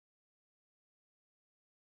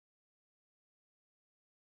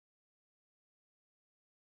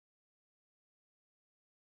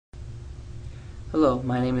Hello,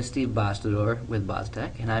 my name is Steve Bostador with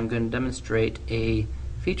BosTech, and I'm going to demonstrate a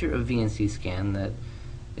feature of VNC Scan that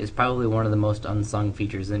is probably one of the most unsung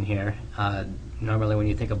features in here. Normally when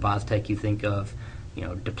you think of BosTech, you think of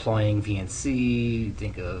deploying VNC, you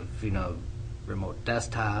think of remote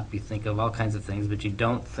desktop, you think of all kinds of things, but you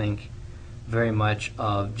don't think very much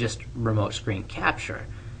of just remote screen capture.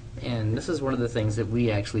 And this is one of the things that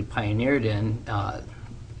we actually pioneered in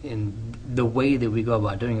the way that we go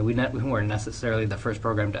about doing it. We weren't necessarily the first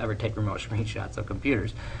program to ever take remote screenshots of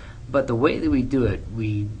computers, but the way that we do it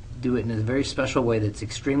in a very special way that's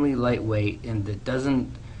extremely lightweight and that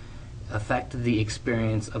doesn't affect the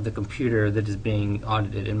experience of the computer that is being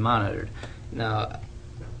audited and monitored. Now,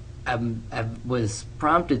 I was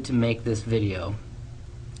prompted to make this video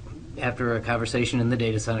after a conversation in the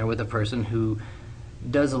data center with a person who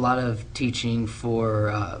does a lot of teaching for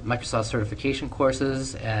Microsoft certification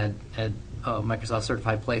courses at Microsoft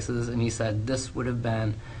certified places, and he said this would have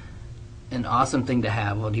been an awesome thing to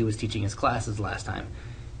have when he was teaching his classes last time.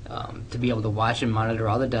 To be able to watch and monitor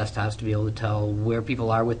all the desktops, to be able to tell where people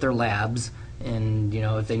are with their labs, and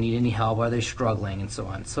if they need any help, are they struggling, and so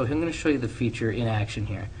on. So I'm going to show you the feature in action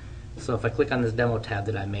here. So if I click on this demo tab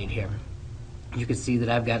that I made here, you can see that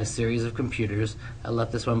I've got a series of computers. I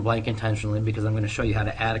left this one blank intentionally because I'm going to show you how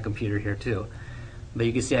to add a computer here too. But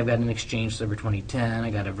you can see I've got an Exchange Server 2010,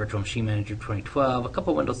 I got a Virtual Machine Manager 2012, a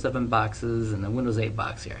couple Windows 7 boxes, and a Windows 8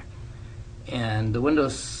 box here. And the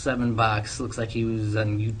Windows 7 box looks like he was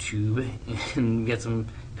on YouTube and get some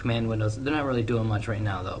command windows. They're not really doing much right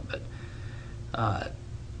now though, but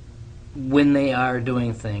when they are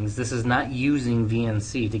doing things, this is not using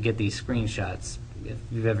VNC to get these screenshots. If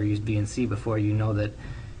you've ever used VNC before, you know that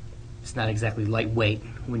it's not exactly lightweight.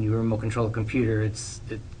 When you remote control a computer,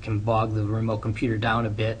 it can bog the remote computer down a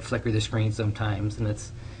bit, flicker the screen sometimes, and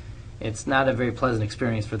it's not a very pleasant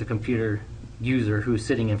experience for the computer user who's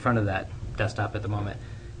sitting in front of that desktop at the moment.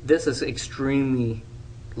 This is extremely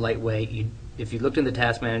lightweight. If you looked in the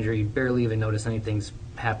task manager, you'd barely even notice anything's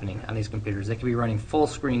happening on these computers. They could be running full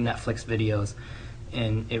screen Netflix videos,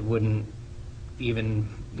 and it wouldn't even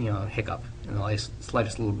hiccup in the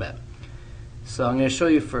slightest little bit. So I'm going to show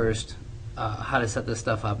you first how to set this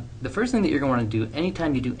stuff up. The first thing that you're going to want to do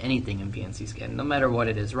anytime you do anything in VNC Scan, no matter what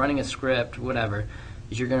it is, running a script, whatever,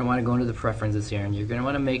 is you're going to want to go into the preferences here, and you're going to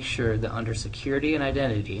want to make sure that under security and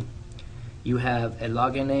identity you have a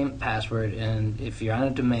login name, password, and if you're on a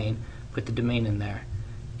domain, put the domain in there.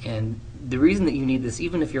 And the reason that you need this,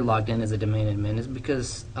 even if you're logged in as a domain admin, is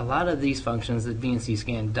because a lot of these functions that VNC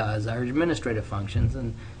Scan does are administrative functions,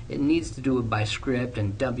 and it needs to do it by script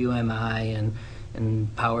and WMI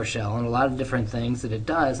and PowerShell and a lot of different things that it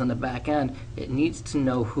does on the back end. It needs to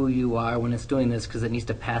know who you are when it's doing this because it needs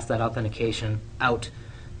to pass that authentication out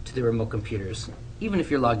to the remote computers, even if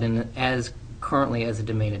you're logged in currently as a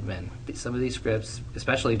domain admin. Some of these scripts,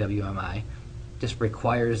 especially WMI, just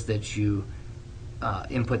requires that you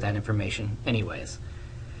input that information anyways.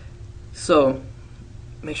 So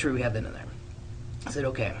make sure we have that in there. I said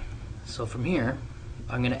okay. So from here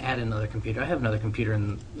I'm going to add another computer. I have another computer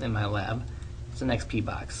in my lab. It's an XP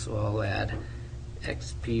box, so I'll add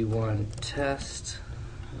XP1 test.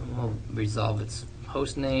 We'll resolve its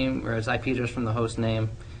host name or its IP address from the host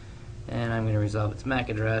name, and I'm going to resolve its MAC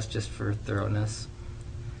address just for thoroughness.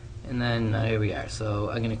 And then here we are.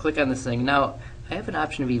 So I'm going to click on this thing. Now I have an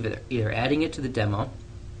option of either adding it to the demo,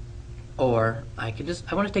 or I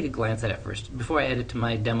want to take a glance at it first. Before I add it to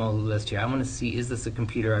my demo list here, I want to see, is this a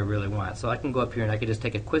computer I really want? So I can go up here and I can just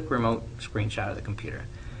take a quick remote screenshot of the computer.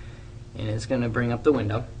 And it's going to bring up the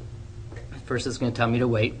window. First it's going to tell me to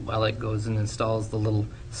wait while it goes and installs the little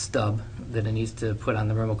stub that it needs to put on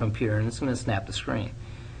the remote computer, and it's going to snap the screen.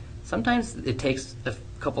 Sometimes it takes a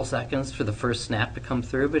couple seconds for the first snap to come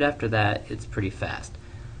through, but after that it's pretty fast.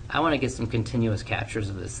 I want to get some continuous captures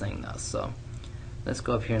of this thing though, so let's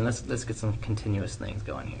go up here and let's get some continuous things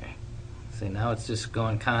going here. See, now it's just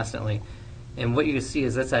going constantly, and what you can see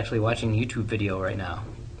is that's actually watching a YouTube video right now,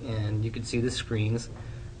 and you can see the screens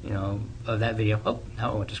of that video. Oh,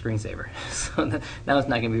 now it went to screensaver. So now it's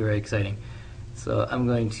not going to be very exciting. So I'm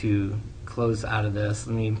going to close out of this.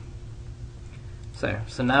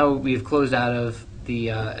 So now we've closed out of the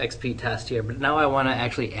XP test here, but now I want to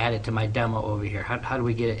actually add it to my demo over here. How do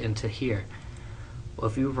we get it into here? Well,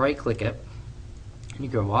 if you right click it and you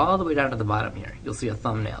go all the way down to the bottom here, you'll see a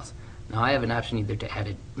thumbnails. Now I have an option either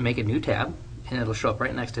to make a new tab, and it'll show up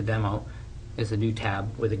right next to demo as a new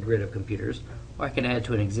tab with a grid of computers, or I can add it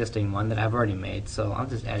to an existing one that I've already made, so I'll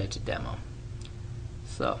just add it to demo.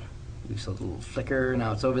 So we saw the little flicker,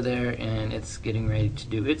 now it's over there and it's getting ready to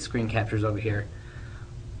do its screen captures over here.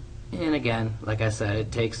 And again, like I said,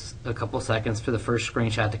 it takes a couple seconds for the first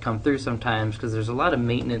screenshot to come through sometimes because there's a lot of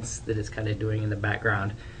maintenance that it's kind of doing in the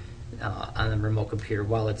background on the remote computer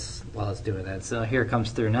while it's doing that. So here it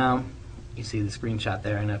comes through now. You see the screenshot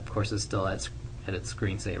there, and of course it's still at its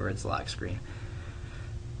screensaver, its lock screen.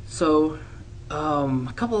 So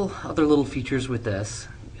a couple other little features with this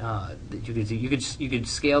that you could do. You could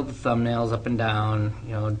scale the thumbnails up and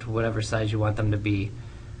down, to whatever size you want them to be.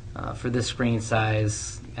 For this screen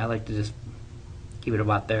size, I like to just keep it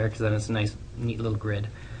about there because then it's a nice, neat little grid.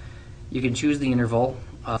 You can choose the interval.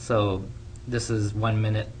 So this is 1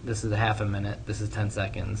 minute, this is a half a minute, this is 10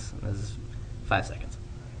 seconds, this is 5 seconds.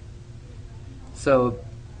 So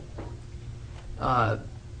another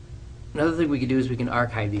thing we could do is we can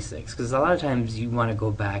archive these things, because a lot of times you want to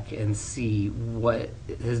go back and see what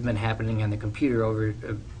has been happening on the computer over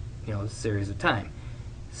a series of time.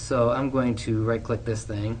 So I'm going to right click this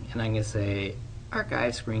thing and I'm going to say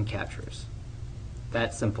archive screen captures.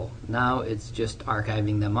 That's simple. Now it's just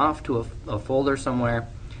archiving them off to a folder somewhere,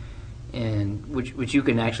 and which you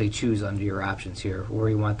can actually choose under your options here where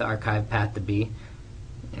you want the archive path to be.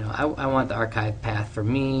 I want the archive path for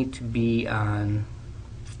me to be on,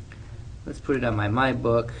 let's put it on my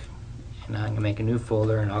book, and I'm going to make a new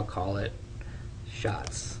folder and I'll call it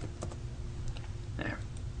shots. There.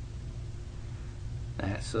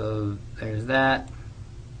 Alright, so there's that.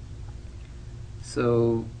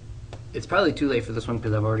 So it's probably too late for this one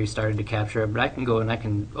because I've already started to capture it, but I can go and I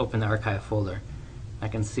can open the archive folder. I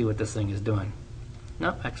can see what this thing is doing.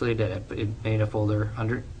 No, actually it did. It made a folder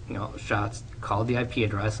under shots, called the IP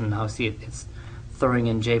address, and now see it's throwing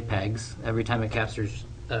in JPEGs. Every time it captures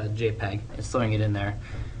a JPEG, it's throwing it in there,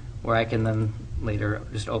 where I can then later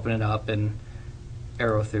just open it up and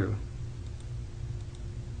arrow through.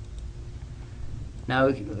 Now,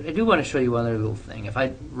 I do want to show you one other little thing. If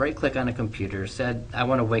I right-click on a computer, said I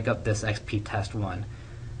want to wake up this XP Test 1,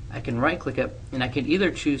 I can right-click it, and I can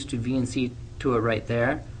either choose to VNC to it right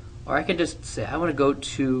there, or I can just say I want to go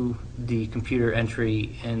to the computer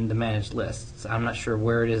entry in the managed list. So I'm not sure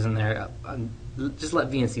where it is in there. Just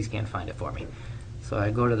let VNC Scan find it for me. So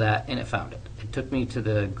I go to that, and it found it. It took me to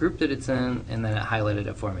the group that it's in, and then it highlighted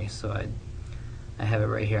it for me. So I have it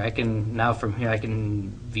right here. I can now from here I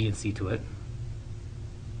can VNC to it.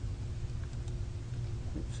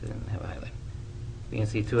 Didn't have a highlight.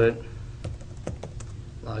 VNC to it,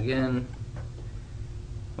 log in,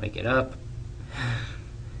 wake it up,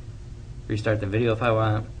 restart the video if I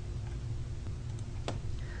want.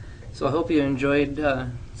 So I hope you enjoyed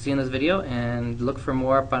seeing this video, and look for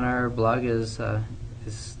more up on our blog as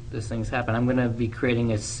this things happen. I'm going to be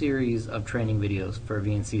creating a series of training videos for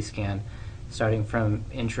VNC Scan, starting from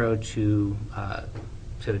intro to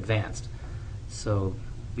advanced. So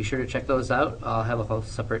be sure to check those out. I'll have a whole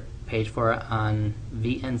separate page for it on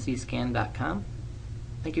vncscan.com.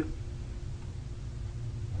 Thank you.